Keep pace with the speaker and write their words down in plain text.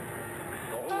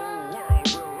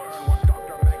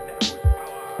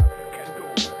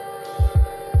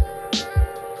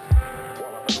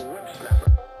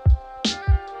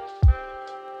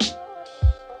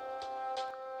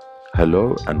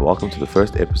Hello, and welcome to the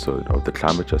first episode of the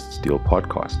Climate Justice Deal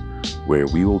podcast, where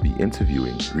we will be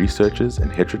interviewing researchers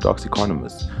and heterodox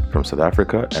economists from South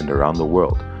Africa and around the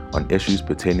world on issues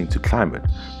pertaining to climate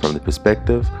from the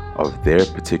perspective of their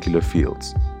particular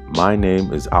fields. My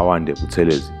name is Awande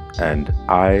Buthelezi, and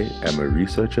I am a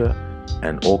researcher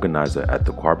and organizer at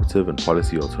the Cooperative and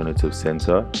Policy Alternatives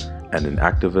Center and an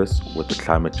activist with the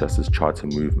Climate Justice Charter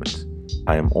movement.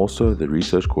 I am also the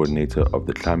research coordinator of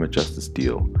the Climate Justice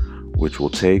Deal, which will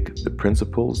take the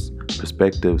principles,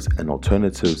 perspectives, and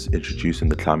alternatives introduced in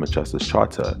the Climate Justice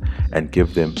Charter and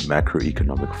give them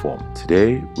macroeconomic form.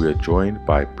 Today, we are joined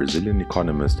by Brazilian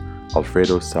economist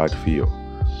Alfredo Saad-Filho,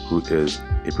 who is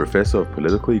a professor of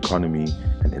political economy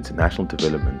and international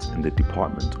development in the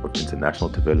Department of International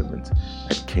Development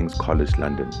at King's College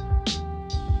London.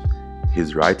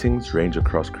 His writings range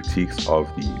across critiques of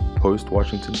the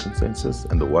post-Washington Consensus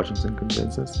and the Washington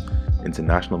Consensus,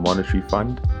 International Monetary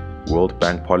Fund, World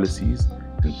Bank policies,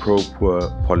 and pro-poor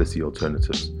policy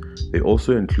alternatives. They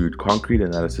also include concrete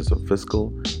analysis of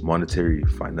fiscal, monetary,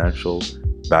 financial,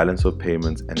 balance of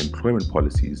payments, and employment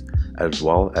policies, as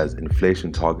well as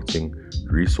inflation targeting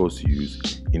resource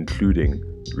use, including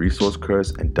resource curse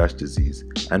and Dutch disease,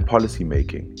 and policy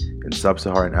making in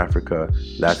sub-Saharan Africa,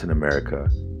 Latin America,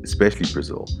 especially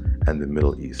Brazil, and the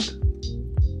Middle East.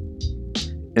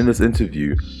 In this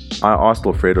interview, I asked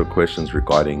Alfredo questions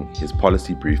regarding his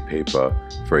policy brief paper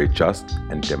for a just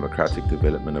and democratic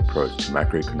development approach to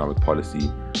macroeconomic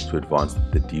policy to advance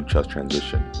the deep just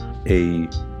transition. A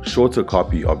shorter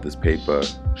copy of this paper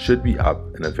should be up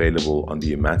and available on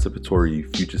the Emancipatory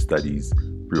Future Studies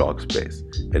blog space.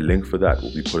 A link for that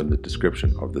will be put in the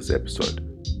description of this episode.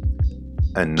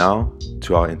 And now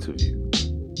to our interview.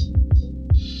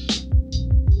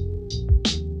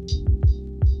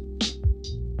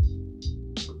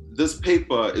 This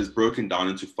paper is broken down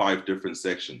into 5 different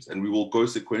sections, and we will go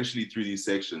sequentially through these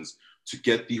sections to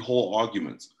get the whole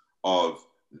argument of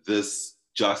this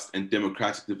just and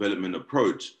democratic development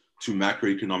approach to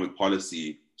macroeconomic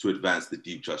policy to advance the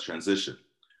deep just transition.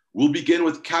 We'll begin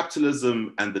with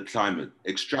capitalism and the climate,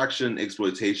 extraction,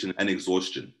 exploitation, and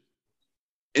exhaustion.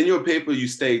 In your paper, you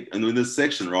state, and in this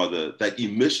section rather, that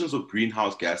emissions of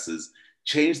greenhouse gases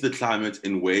change the climate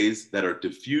in ways that are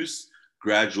diffuse,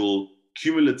 gradual,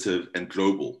 cumulative, and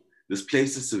global. This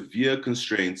places severe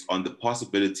constraints on the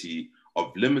possibility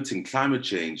of limiting climate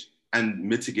change and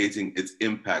mitigating its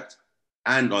impact,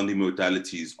 and on the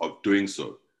modalities of doing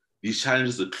so. These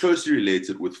challenges are closely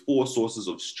related with 4 sources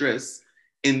of stress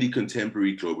in the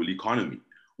contemporary global economy.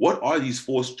 What are these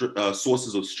 4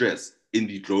 sources of stress in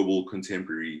the global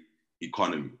contemporary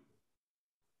economy?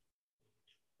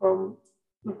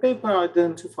 The paper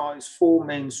identifies 4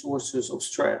 main sources of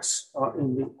stress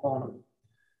in the economy.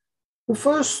 The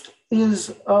first is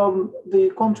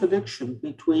the contradiction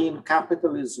between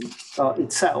capitalism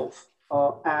itself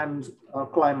and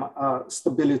climate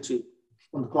stability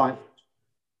on the climate.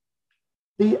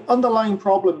 The underlying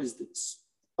problem is this: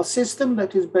 a system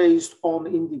that is based on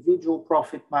individual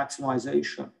profit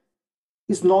maximization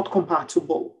is not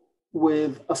compatible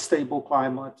with a stable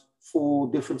climate for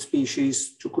different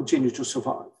species to continue to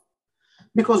survive,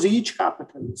 because each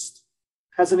capitalist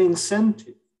has an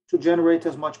incentive to generate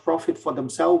as much profit for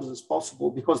themselves as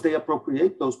possible, because they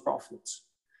appropriate those profits,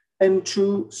 and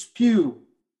to spew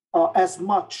as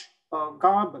much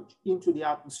garbage into the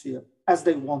atmosphere as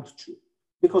they want to,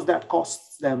 because that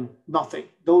costs them nothing.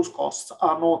 Those costs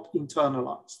are not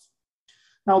internalized.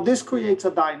 Now, this creates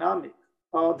a dynamic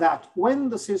that when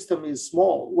the system is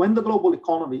small, when the global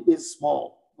economy is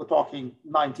small, we're talking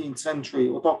 19th century,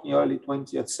 we're talking early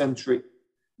 20th century,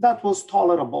 that was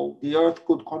tolerable. The Earth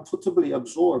could comfortably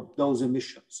absorb those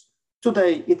emissions.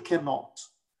 Today, it cannot.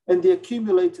 And the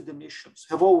accumulated emissions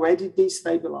have already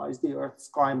destabilized the Earth's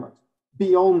climate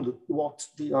beyond what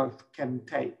the Earth can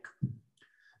take.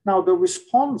 Now, the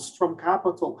response from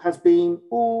capital has been,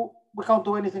 oh, we can't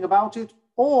do anything about it,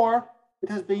 or it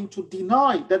has been to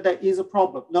deny that there is a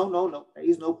problem. No, there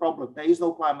is no problem. There is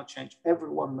no climate change.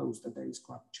 Everyone knows that there is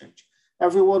climate change.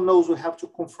 Everyone knows we have to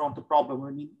confront the problem.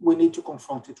 We need to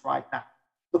confront it right now.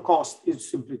 The cost is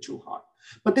simply too high.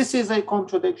 But this is a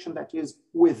contradiction that is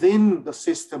within the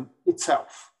system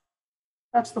itself.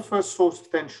 That's the first source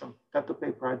of tension that the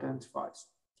paper identifies.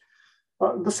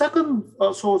 The second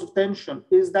source of tension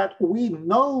is that we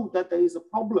know that there is a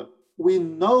problem.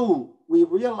 We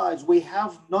realize, we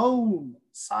have known,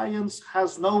 science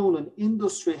has known, and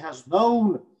industry has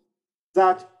known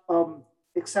that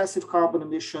excessive carbon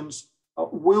emissions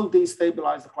will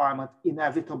destabilize the climate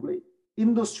inevitably.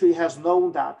 Industry has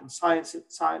known that, and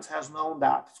science has known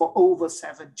that for over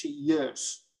 70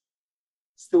 years.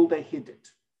 Still, they hid it.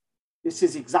 This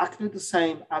is exactly the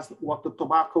same as what the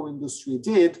tobacco industry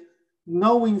did,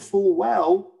 knowing full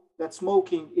well that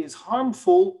smoking is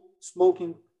harmful.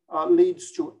 Smoking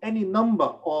leads to any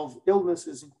number of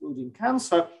illnesses, including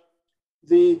cancer.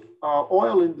 The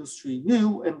oil industry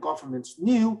knew and governments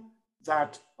knew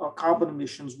that carbon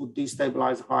emissions would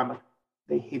destabilize the climate.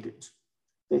 They hid it.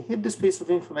 They hid this piece of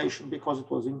information because it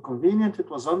was inconvenient, it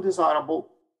was undesirable,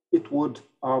 it would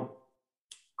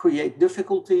create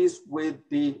difficulties with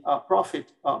the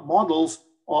profit models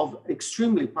of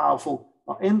extremely powerful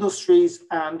industries,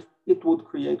 and it would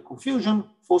create confusion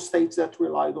for states that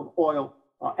relied on oil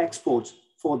exports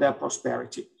for their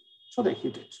prosperity. So they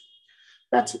hid it.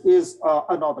 That is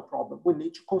another problem. We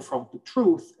need to confront the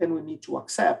truth, and we need to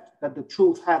accept that the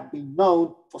truth had been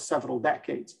known for several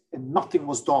decades and nothing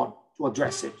was done to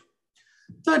address it.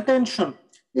 Third tension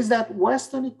is that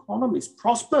Western economies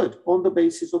prospered on the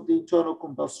basis of the internal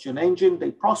combustion engine.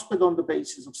 They prospered on the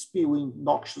basis of spewing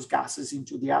noxious gases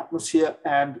into the atmosphere,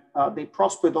 and they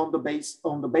prospered on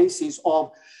the basis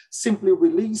of simply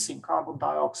releasing carbon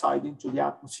dioxide into the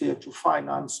atmosphere to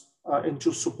finance and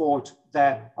to support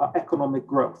their economic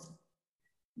growth.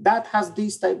 That has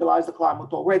destabilized the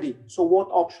climate already. So what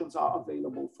options are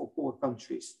available for poor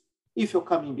countries? If you're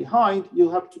coming behind,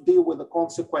 you'll have to deal with the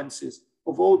consequences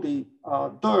of all the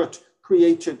dirt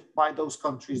created by those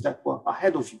countries that were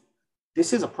ahead of you.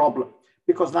 This is a problem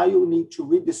because now you need to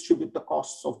redistribute the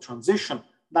costs of transition.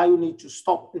 Now you need to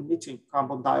stop emitting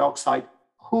carbon dioxide.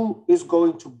 Who is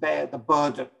going to bear the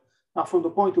burden? Now, from the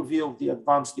point of view of the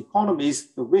advanced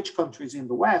economies, the rich countries in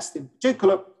the West in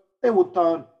particular, they would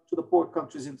turn to the poor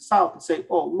countries in the South and say,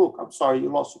 oh, look, I'm sorry, you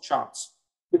lost your chance.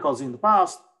 Because in the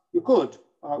past, you could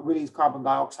release carbon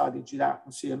dioxide into the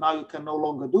atmosphere. Now you can no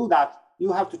longer do that.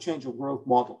 You have to change your growth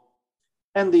model.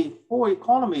 And the poor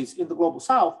economies in the global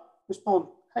South respond,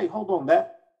 hey, hold on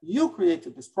there. You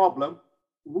created this problem.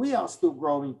 We are still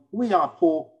growing. We are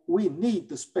poor. We need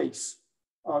the space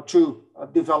to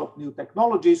develop new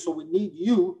technologies. So we need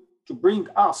you to bring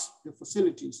us the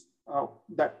facilities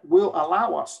that will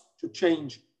allow us to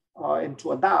change and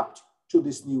to adapt to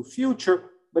this new future.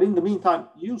 But in the meantime,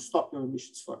 you stop your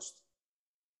emissions first.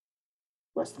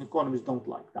 Western economies don't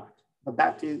like that. But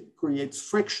that creates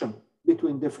friction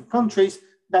between different countries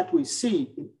that we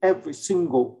see in every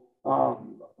single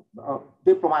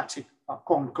diplomatic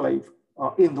conclave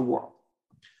in the world.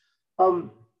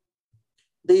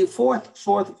 The fourth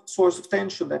source of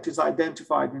tension that is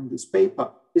identified in this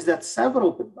paper is that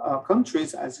several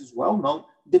countries, as is well known,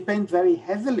 depend very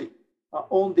heavily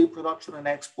on the production and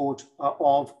export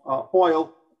of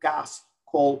oil, gas,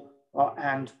 coal,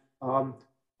 and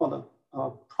other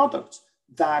products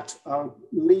that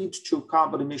lead to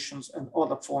carbon emissions and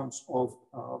other forms of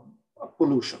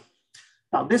pollution.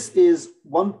 Now, this is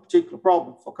one particular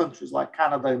problem for countries like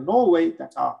Canada and Norway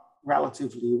that are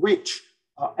relatively rich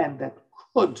and that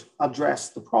could address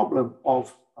the problem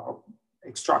of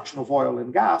extraction of oil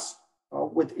and gas.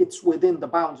 It's within the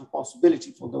bounds of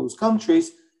possibility for those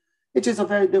countries. It is a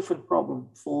very different problem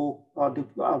for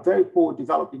very poor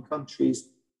developing countries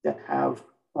that have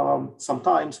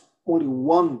sometimes only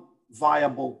one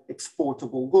viable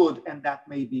exportable good, and that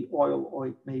may be oil or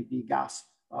it may be gas,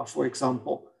 for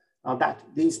example. That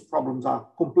these problems are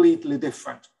completely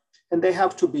different, and they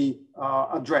have to be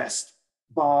addressed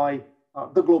by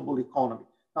the global economy.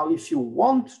 Now, if you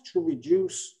want to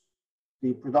reduce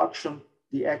the production,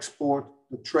 the export,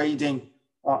 the trading,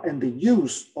 and the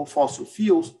use of fossil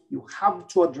fuels, you have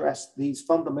to address these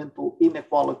fundamental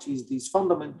inequalities, these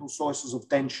fundamental sources of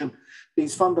tension,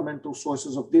 these fundamental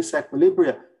sources of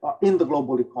disequilibria in the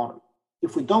global economy.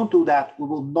 If we don't do that, we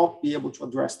will not be able to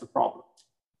address the problem.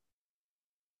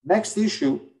 Next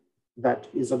issue that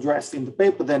is addressed in the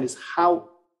paper then is how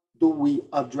do we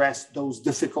address those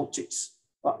difficulties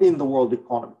in the world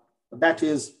economy? That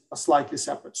is a slightly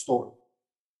separate story.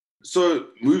 So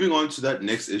moving on to that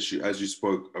next issue, as you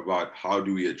spoke about, how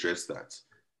do we address that?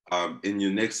 In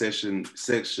your next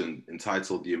section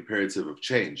entitled The Imperative of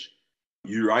Change,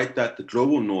 you write that the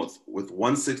global north, with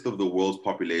 1/6 of the world's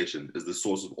population, is the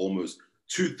source of almost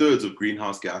 2/3 of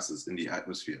greenhouse gases in the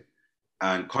atmosphere.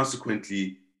 And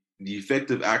consequently, the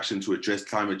effective action to address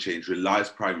climate change relies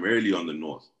primarily on the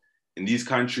north. In these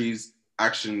countries,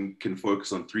 action can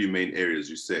focus on three main areas,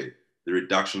 you say: the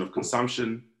reduction of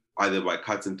consumption, either by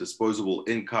cuts in disposable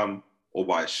income or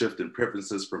by a shift in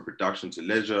preferences from production to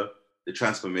leisure, the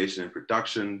transformation in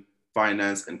production,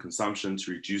 finance, and consumption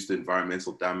to reduce the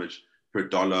environmental damage per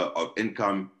dollar of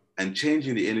income, and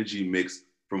changing the energy mix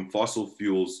from fossil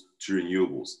fuels to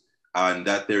renewables. And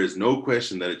that there is no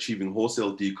question that achieving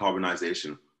wholesale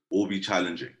decarbonization will be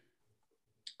challenging.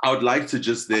 I would like to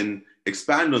just then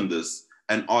expand on this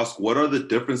and ask, what are the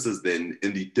differences then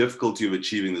in the difficulty of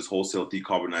achieving this wholesale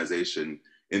decarbonization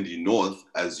in the North,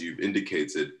 as you've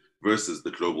indicated, versus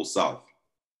the global South?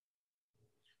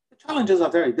 The challenges are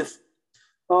very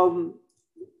different.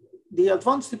 The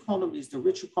advanced economies, the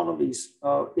rich economies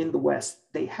in the West,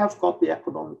 they have got the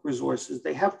economic resources,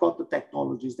 they have got the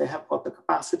technologies, they have got the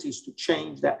capacities to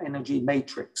change their energy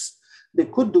matrix. They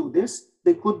could do this.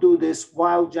 They could do this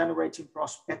while generating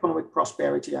economic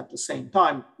prosperity at the same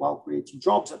time, while creating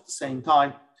jobs at the same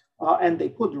time, and they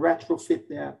could retrofit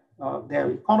their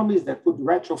economies, they could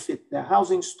retrofit their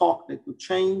housing stock, they could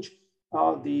change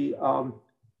the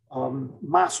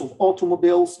mass of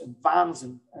automobiles and vans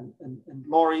and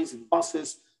lorries and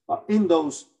buses in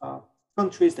those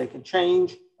countries. They can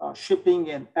change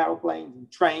shipping and airplanes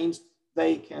and trains.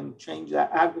 They can change their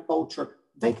agriculture.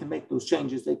 They can make those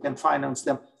changes. They can finance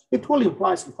them. It will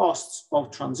imply some costs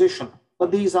of transition, but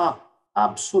these are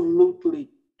absolutely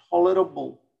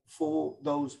tolerable for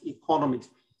those economies.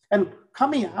 And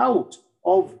coming out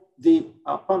of the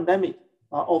pandemic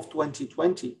of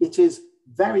 2020, it is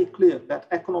very clear that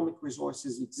economic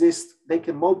resources exist. They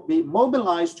can be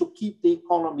mobilized to keep the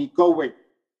economy going.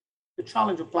 The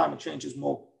challenge of climate change is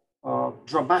more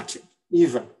dramatic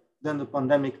even than the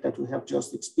pandemic that we have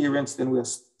just experienced, and we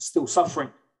are still suffering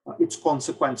its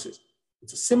consequences.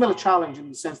 It's a similar challenge in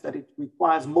the sense that it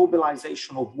requires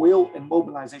mobilization of will and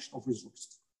mobilization of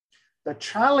resources. The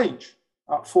challenge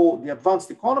for the advanced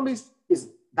economies is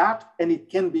that, and it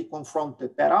can be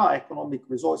confronted. There are economic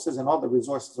resources and other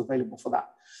resources available for that.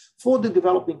 For the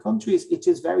developing countries, it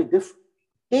is very different.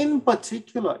 In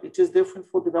particular, it is different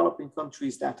for developing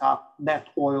countries that are net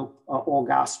oil or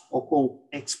gas or coal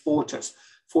exporters.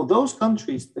 For those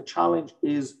countries, the challenge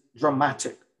is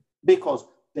dramatic because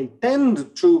they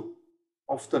tend to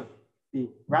often be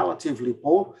relatively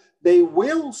poor. They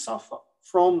will suffer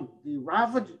from the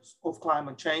ravages of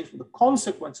climate change, the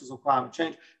consequences of climate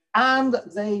change, and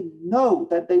they know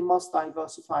that they must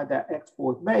diversify their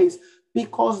export base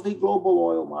because the global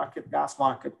oil market, gas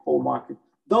market, coal market,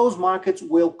 those markets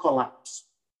will collapse.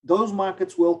 Those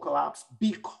markets will collapse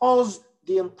because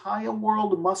the entire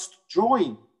world must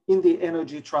join in the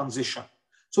energy transition.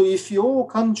 So if your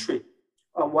country,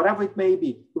 whatever it may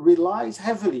be, relies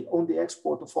heavily on the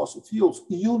export of fossil fuels,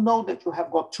 you know that you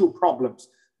have got two problems.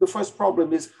 The first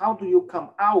problem is, how do you come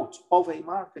out of a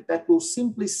market that will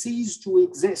simply cease to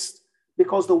exist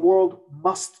because the world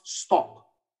must stop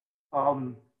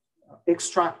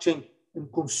extracting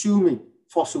and consuming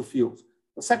fossil fuels?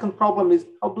 The second problem is,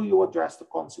 how do you address the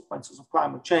consequences of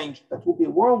climate change that will be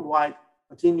worldwide,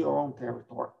 but in your own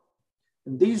territory?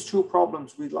 And these two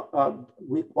problems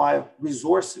require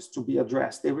resources to be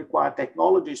addressed. They require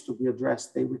technologies to be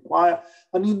addressed. They require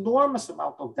an enormous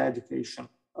amount of dedication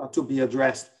to be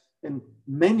addressed. And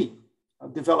many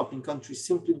developing countries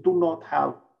simply do not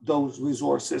have those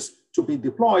resources to be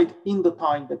deployed in the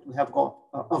time that we have got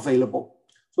available.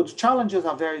 So the challenges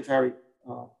are very, very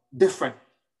different.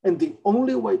 And the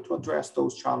only way to address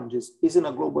those challenges is in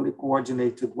a globally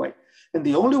coordinated way. And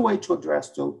the only way to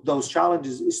address those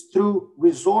challenges is through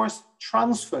resource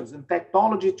transfers and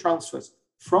technology transfers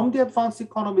from the advanced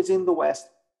economies in the West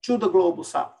to the global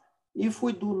South. If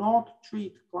we do not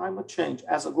treat climate change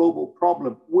as a global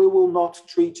problem, we will not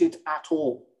treat it at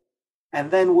all.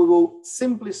 And then we will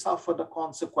simply suffer the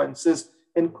consequences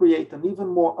and create an even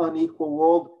more unequal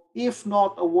world, if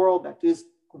not a world that is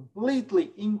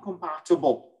completely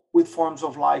incompatible with forms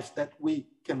of life that we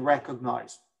can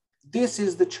recognize. This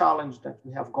is the challenge that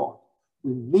we have got.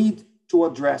 We need to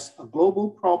address a global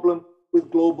problem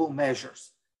with global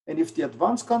measures. And if the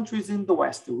advanced countries in the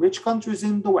West, the rich countries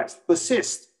in the West,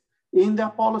 persist in their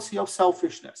policy of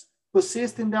selfishness,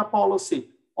 persist in their policy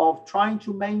of trying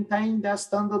to maintain their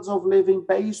standards of living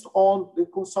based on the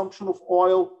consumption of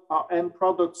oil and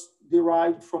products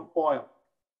derived from oil,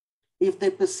 if they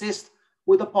persist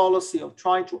with a policy of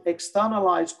trying to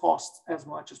externalize costs as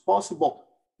much as possible,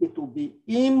 it will be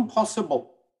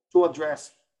impossible to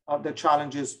address the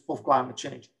challenges of climate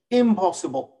change.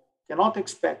 Impossible. Cannot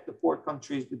expect the poor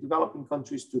countries, the developing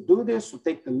countries to do this, to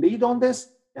take the lead on this.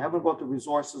 They haven't got the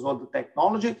resources or the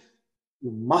technology.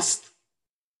 You must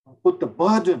put the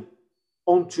burden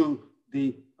onto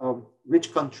the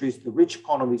rich countries, the rich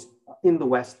economies in the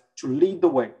West to lead the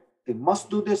way. They must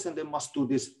do this, and they must do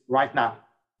this right now.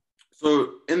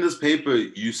 So in this paper,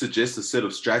 you suggest a set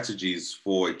of strategies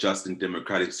for a just and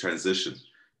democratic transition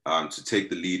to take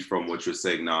the lead from what you're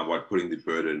saying now about putting the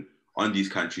burden on these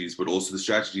countries, but also the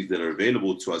strategies that are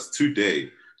available to us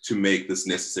today to make this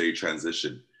necessary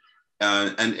transition.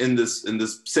 And in this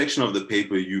section of the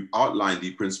paper, you outline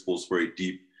the principles for a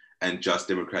deep and just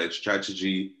democratic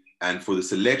strategy and for the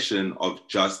selection of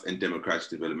just and democratic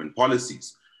development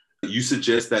policies. You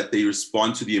suggest that they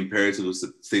respond to the imperatives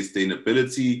of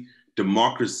sustainability,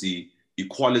 democracy,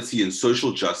 equality, and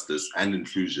social justice and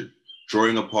inclusion,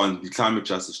 drawing upon the Climate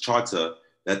Justice Charter,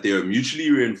 that they are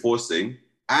mutually reinforcing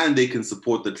and they can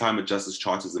support the Climate Justice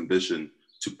Charter's ambition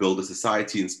to build a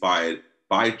society inspired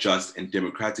by just and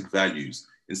democratic values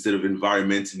instead of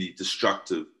environmentally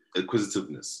destructive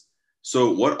acquisitiveness.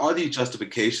 So what are the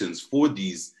justifications for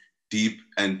these deep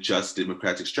and just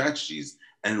democratic strategies,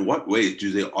 and in what ways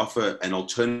do they offer an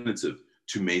alternative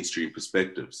to mainstream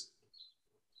perspectives?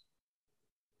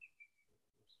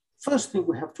 First thing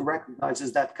we have to recognize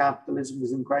is that capitalism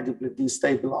is incredibly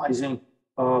destabilizing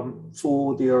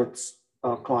for the Earth's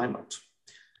climate.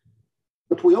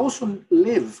 But we also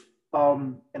live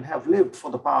and have lived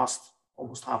for the past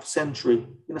almost half century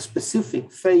in a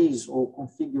specific phase or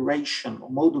configuration or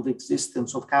mode of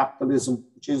existence of capitalism,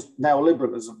 which is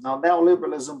neoliberalism. Now,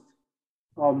 neoliberalism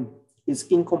is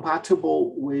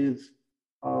incompatible with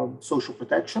social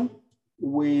protection,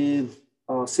 with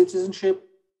citizenship,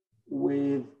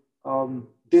 with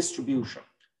distribution.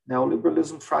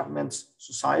 Neoliberalism fragments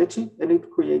society and it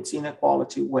creates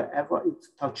inequality wherever it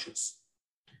touches.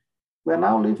 We are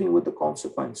now living with the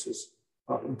consequences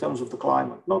in terms of the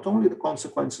climate, not only the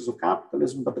consequences of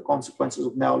capitalism, but the consequences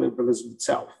of neoliberalism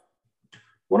itself.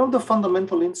 One of the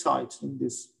fundamental insights in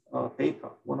this paper,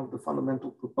 one of the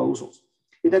fundamental proposals,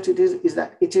 is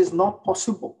that it is not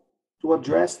possible to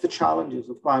address the challenges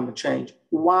of climate change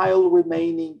while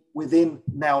remaining within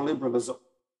neoliberalism.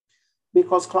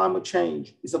 Because climate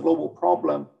change is a global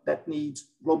problem that needs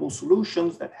global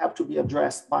solutions that have to be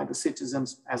addressed by the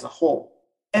citizens as a whole.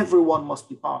 Everyone must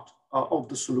be part of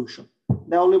the solution.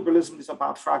 Neoliberalism is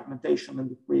about fragmentation and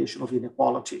the creation of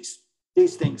inequalities.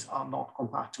 These things are not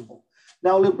compatible.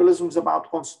 Neoliberalism is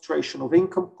about concentration of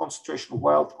income, concentration of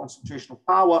wealth, concentration of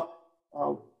power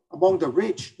among the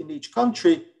rich in each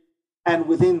country and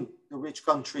within the rich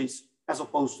countries as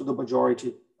opposed to the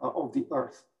majority of the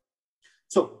earth.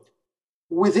 So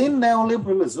within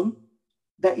neoliberalism,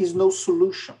 there is no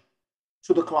solution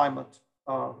to the climate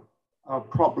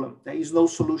problem. There is no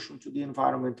solution to the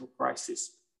environmental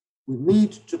crisis. We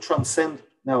need to transcend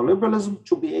neoliberalism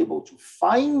to be able to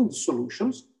find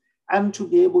solutions and to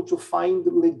be able to find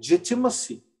the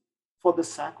legitimacy for the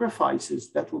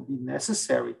sacrifices that will be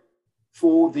necessary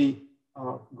for the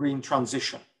green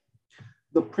transition.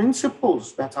 The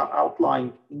principles that are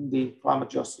outlined in the Climate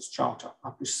Justice Charter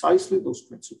are precisely those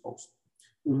principles.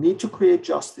 We need to create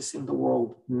justice in the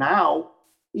world now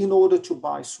in order to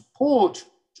buy support,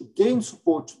 to gain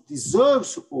support, to deserve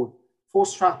support for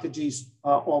strategies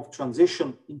of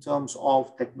transition in terms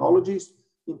of technologies,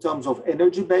 in terms of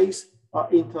energy base,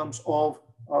 in terms of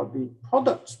the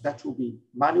products that will be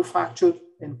manufactured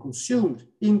and consumed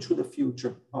into the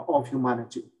future of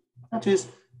humanity. That is,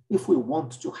 if we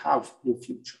want to have a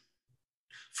future.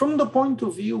 From the point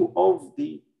of view of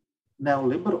the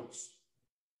neoliberals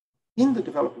in the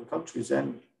developing countries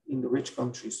and in the rich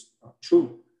countries,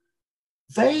 too,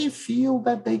 they feel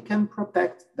that they can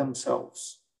protect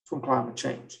themselves from climate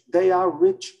change. They are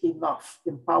rich enough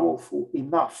and powerful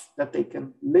enough that they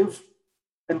can live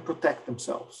and protect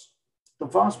themselves. The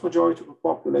vast majority of the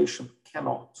population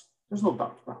cannot. There's no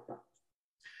doubt about that.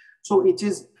 So it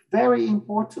is very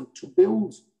important to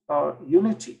build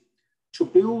unity, to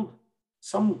build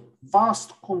some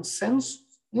vast consensus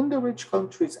in the rich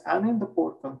countries and in the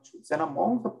poor countries and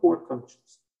among the poor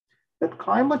countries that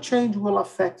climate change will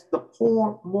affect the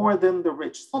poor more than the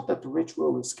rich. It's not that the rich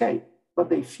will escape, but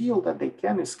they feel that they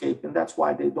can escape, and that's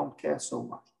why they don't care so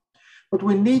much. But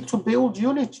we need to build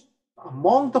unity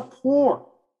among the poor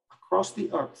across the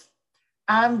earth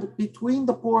and between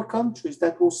the poor countries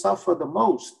that will suffer the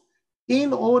most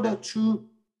in order to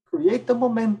create the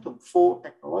momentum for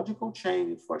technological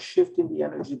change, for a shift in the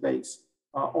energy base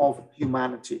of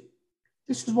humanity.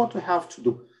 This is what we have to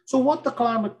do. So what the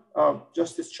Climate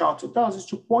Justice Charter does is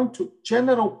to point to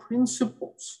general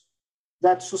principles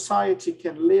that society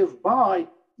can live by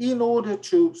in order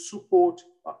to support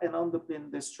and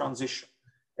underpin this transition.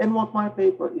 And what my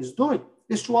paper is doing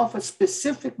is to offer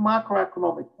specific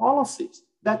macroeconomic policies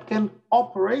that can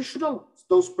operationalize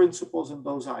those principles and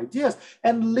those ideas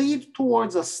and lead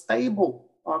towards a stable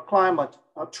climate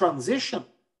transition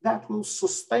that will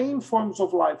sustain forms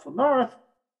of life on Earth,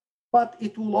 but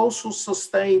it will also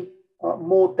sustain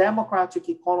more democratic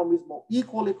economies, more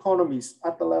equal economies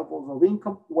at the levels of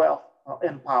income, wealth,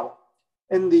 and power.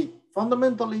 And the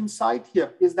fundamental insight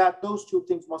here is that those two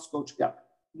things must go together.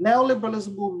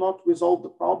 Neoliberalism will not resolve the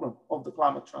problem of the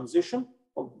climate transition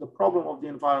of the problem of the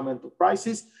environmental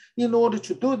crisis. In order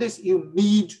to do this, you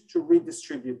need to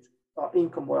redistribute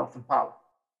income, wealth, and power.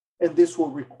 And this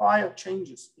will require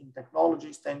changes in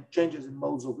technologies and changes in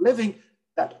modes of living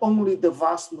that only the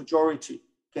vast majority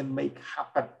can make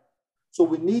happen. So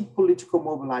we need political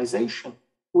mobilization,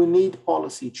 we need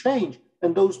policy change,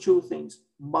 and those two things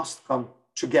must come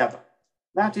together.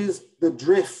 That is the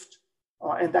drift,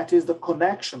 and that is the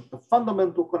connection, the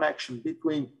fundamental connection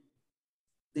between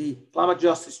the Climate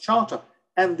Justice Charter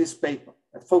and this paper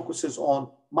that focuses on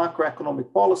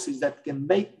macroeconomic policies that can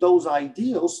make those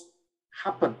ideals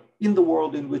happen in the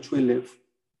world in which we live.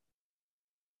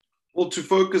 Well, to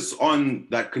focus on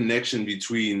that connection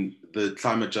between the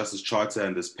Climate Justice Charter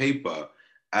and this paper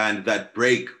and that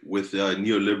break with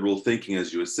neoliberal thinking,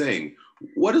 as you were saying,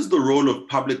 what is the role of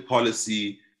public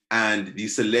policy and the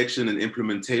selection and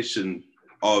implementation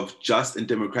of just and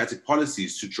democratic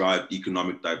policies to drive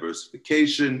economic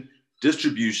diversification,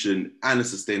 distribution, and a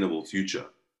sustainable future?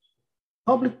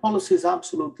 Public policy is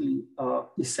absolutely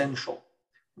essential,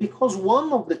 because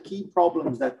one of the key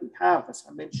problems that we have, as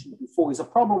I mentioned before, is a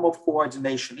problem of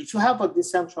coordination. If you have a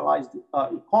decentralized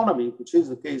economy, which is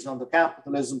the case under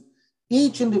capitalism,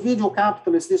 each individual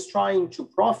capitalist is trying to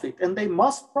profit, and they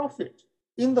must profit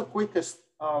in the quickest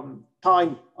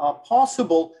time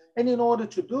possible. And in order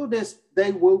to do this,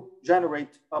 they will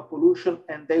generate pollution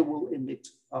and they will emit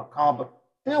carbon.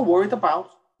 They are worried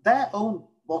about their own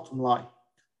bottom line.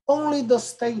 Only the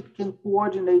state can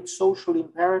coordinate social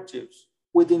imperatives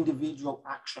with individual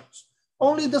actions.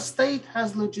 Only the state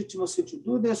has legitimacy to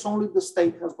do this. Only the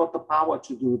state has got the power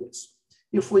to do this.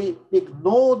 If we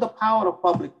ignore the power of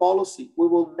public policy, we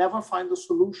will never find a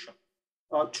solution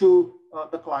to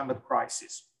the climate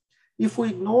crisis. If we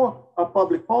ignore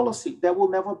public policy, there will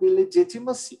never be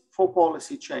legitimacy for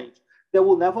policy change. There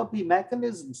will never be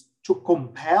mechanisms to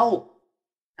compel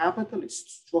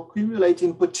capitalists to accumulate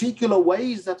in particular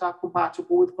ways that are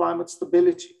compatible with climate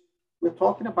stability. We're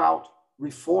talking about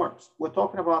reforms. We're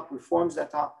talking about reforms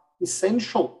that are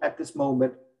essential at this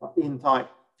moment in time.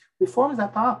 Reforms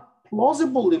that are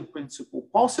plausible in principle,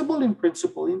 possible in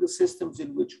principle in the systems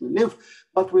in which we live,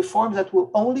 but reforms that will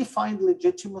only find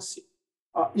legitimacy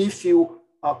if you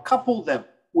couple them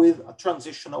with a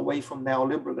transition away from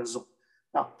neoliberalism.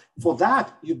 Now, for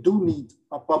that, you do need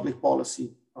a public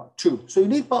policy too. So you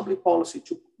need public policy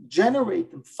to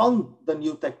generate and fund the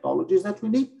new technologies that we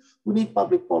need. We need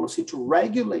public policy to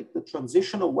regulate the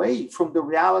transition away from the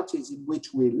realities in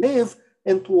which we live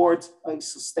and towards a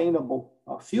sustainable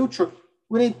future.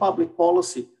 We need public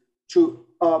policy to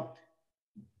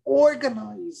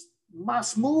organize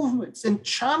mass movements and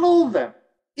channel them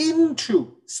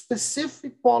into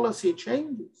specific policy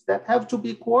changes that have to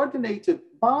be coordinated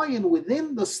by and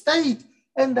within the state,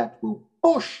 and that will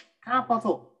push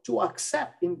capital to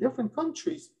accept in different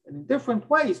countries and in different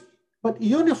ways, but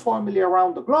uniformly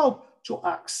around the globe, to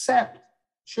accept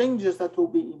changes that will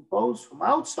be imposed from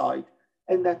outside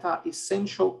and that are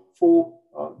essential for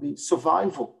the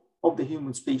survival of the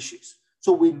human species.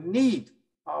 So we need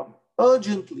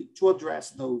urgently to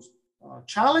address those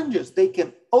challenges. They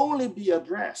can only be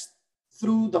addressed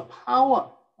through the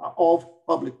power of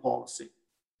public policy.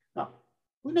 Now,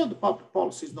 we know the public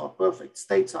policy is not perfect.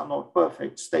 States are not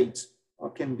perfect. States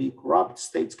can be corrupt.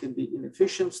 States can be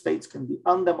inefficient. States can be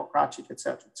undemocratic,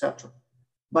 etc., etc.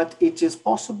 But it is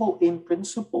possible in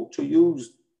principle to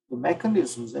use the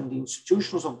mechanisms and the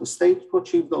institutions of the state to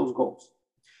achieve those goals.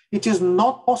 It is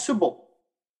not possible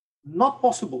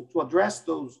to address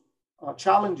those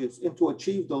challenges and to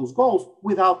achieve those goals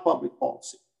without public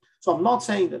policy. So I'm not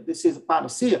saying that this is a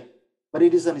panacea, but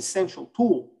it is an essential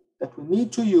tool that we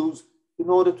need to use in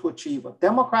order to achieve a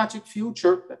democratic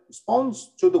future that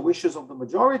responds to the wishes of the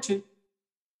majority,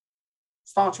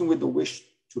 starting with the wish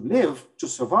to live, to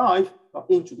survive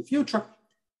into the future,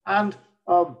 and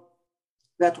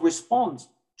that responds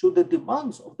to the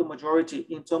demands of the majority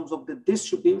in terms of the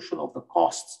distribution of the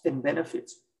costs and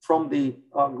benefits from the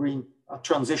green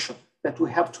transition that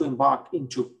we have to embark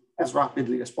into as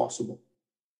rapidly as possible.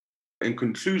 In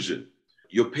conclusion,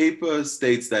 your paper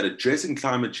states that addressing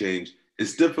climate change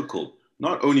is difficult,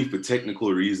 not only for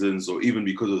technical reasons or even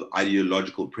because of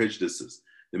ideological prejudices.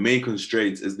 The main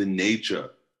constraint is the nature,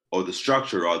 or the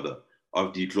structure rather,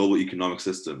 of the global economic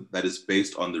system that is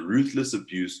based on the ruthless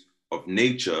abuse of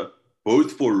nature,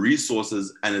 both for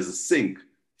resources and as a sink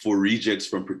for rejects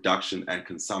from production and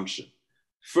consumption.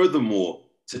 Furthermore,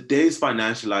 today's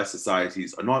financialized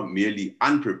societies are not merely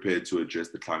unprepared to address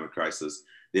the climate crisis,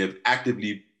 they have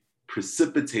actively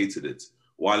precipitated it,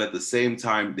 while at the same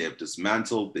time they have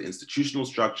dismantled the institutional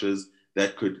structures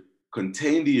that could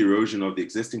contain the erosion of the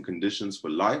existing conditions for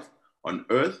life on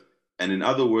Earth And in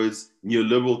other words,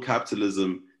 neoliberal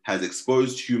capitalism has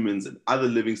exposed humans and other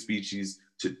living species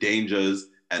to dangers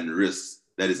and risks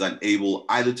that is unable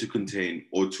either to contain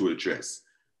or to address.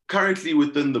 Currently,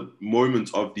 within the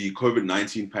moment of the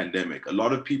COVID-19 pandemic, a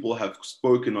lot of people have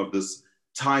spoken of this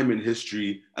time in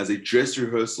history as a dress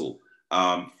rehearsal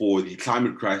for the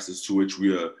climate crisis to which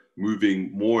we are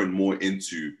moving more and more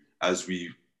into as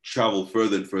we travel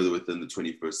further and further within the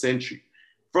 21st century.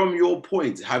 From your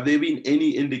point, have there been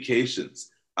any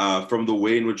indications from the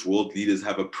way in which world leaders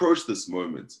have approached this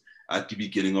moment at the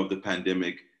beginning of the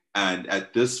pandemic and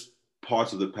at this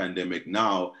part of the pandemic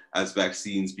now as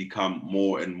vaccines become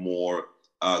more and more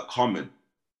common?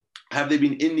 Have there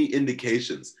been any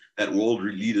indications that world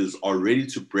leaders are ready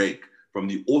to break from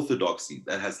the orthodoxy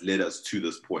that has led us to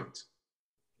this point?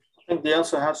 I think the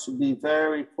answer has to be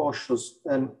very cautious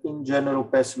and in general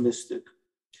pessimistic.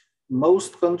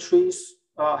 Most countries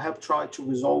have tried to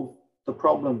resolve the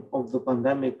problem of the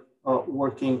pandemic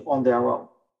working on their own.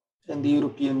 And the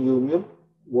European Union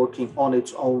working on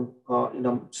its own in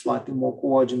a slightly more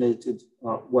coordinated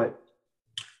way.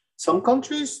 Some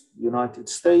countries, United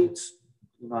States,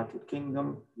 United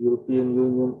Kingdom, European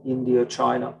Union, India,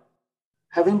 China,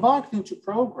 have embarked into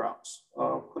programs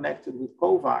connected with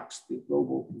COVAX, the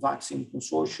Global Vaccine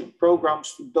Consortium,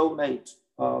 programs to donate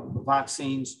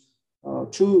vaccines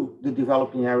to the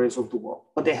developing areas of the world.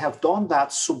 But they have done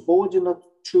that subordinate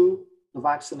to the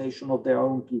vaccination of their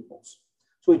own peoples.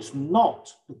 So it's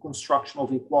not the construction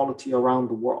of equality around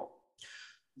the world.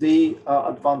 The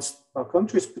advanced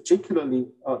countries, particularly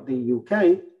the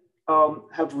UK,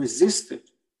 have resisted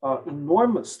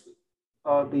enormously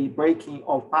the breaking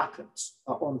of patents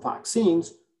on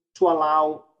vaccines to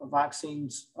allow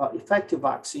vaccines, effective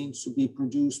vaccines, to be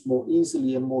produced more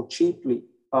easily and more cheaply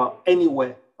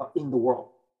anywhere in the world.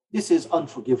 This is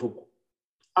unforgivable,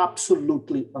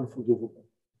 absolutely unforgivable.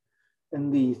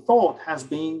 And the thought has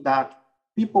been that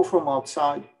people from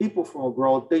outside, people from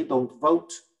abroad, they don't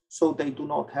vote, so they do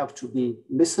not have to be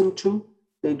listened to,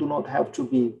 they do not have to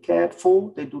be cared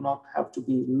for, they do not have to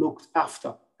be looked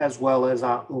after as well as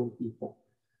our own people.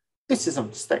 This is a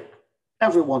mistake.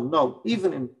 Everyone knows,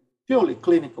 even in purely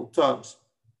clinical terms,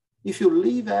 if you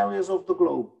leave areas of the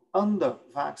globe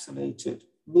under-vaccinated,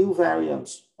 new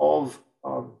variants of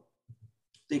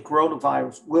the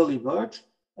coronavirus will emerge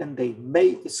and they may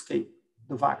escape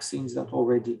the vaccines that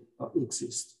already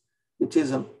exist. It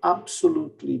is an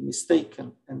absolutely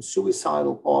mistaken and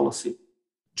suicidal policy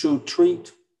to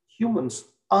treat humans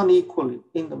unequally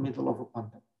in the middle of a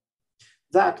pandemic.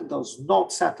 That does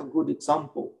not set a good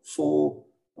example for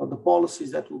the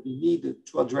policies that will be needed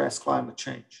to address climate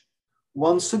change.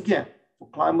 Once again, for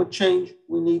climate change,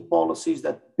 we need policies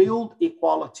that build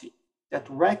equality, that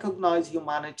recognize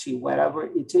humanity wherever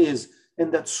it is,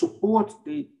 and that support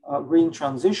the green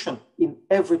transition in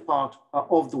every part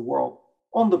of the world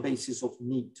on the basis of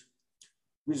need.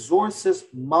 Resources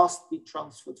must be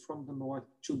transferred from the north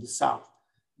to the south.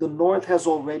 The north has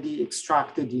already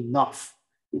extracted enough.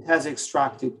 It has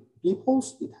extracted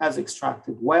peoples, it has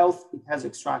extracted wealth, it has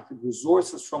extracted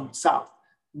resources from the south.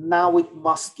 Now it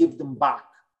must give them back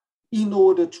in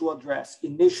order to address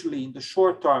initially in the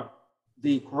short term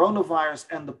the coronavirus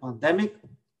and the pandemic,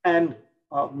 and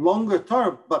longer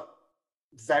term, but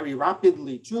very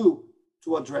rapidly too,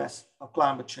 to address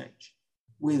climate change.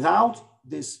 Without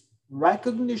this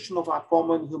recognition of our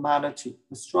common humanity,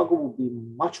 the struggle will be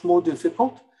much more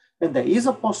difficult, and there is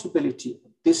a possibility, a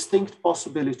distinct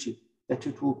possibility, that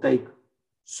it will take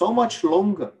so much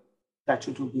longer that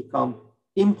it will become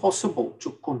impossible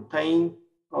to contain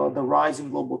the rise in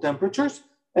global temperatures,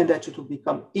 and that it will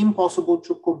become impossible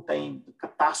to contain the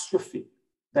catastrophe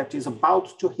that is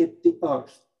about to hit the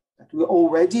earth, that we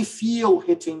already feel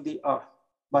hitting the earth,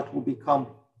 but will become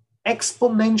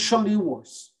exponentially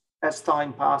worse as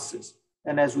time passes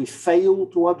and as we fail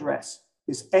to address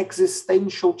this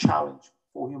existential challenge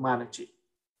for humanity.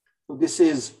 So this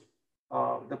is,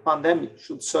 the pandemic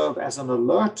should serve as an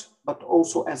alert, but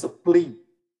also as a plea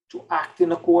to act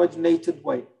in a coordinated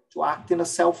way, to act in a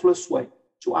selfless way,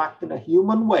 to act in a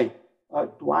human way,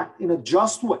 to act in a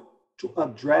just way, to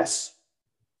address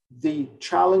the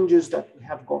challenges that we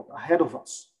have got ahead of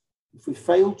us. If we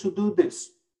fail to do this,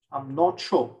 I'm not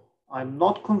sure, I'm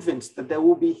not convinced that there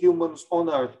will be humans on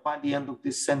Earth by the end of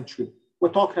this century. We're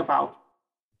talking about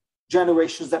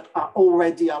generations that are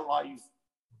already alive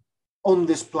on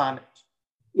this planet.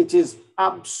 It is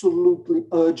absolutely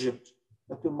urgent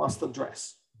that we must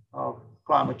address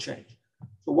climate change.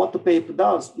 So what the paper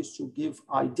does is to give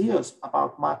ideas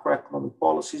about macroeconomic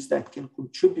policies that can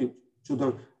contribute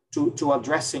to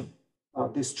addressing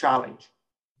this challenge.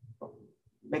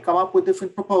 They come up with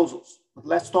different proposals. but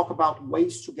let's talk about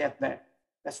ways to get there.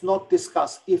 Let's not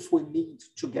discuss if we need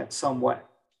to get somewhere.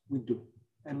 We do,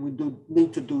 and we do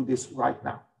need to do this right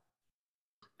now.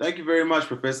 Thank you very much,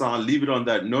 Professor. I'll leave it on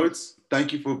that note.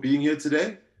 Thank you for being here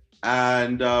today,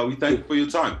 and we thank you for your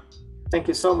time. Thank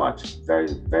you so much. Very,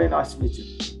 very nice to meet you.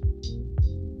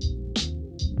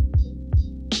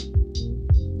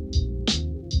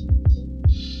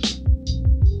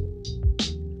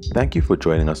 Thank you for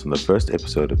joining us on the first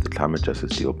episode of the Climate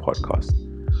Justice Deal podcast.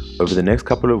 Over the next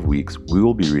couple of weeks, we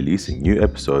will be releasing new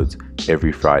episodes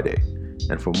every Friday.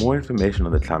 And for more information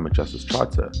on the Climate Justice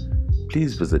Charter,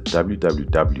 please visit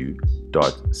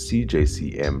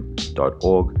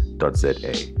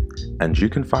www.cjcm.org.za. And you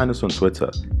can find us on Twitter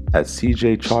at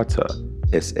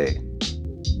CJCharterSA.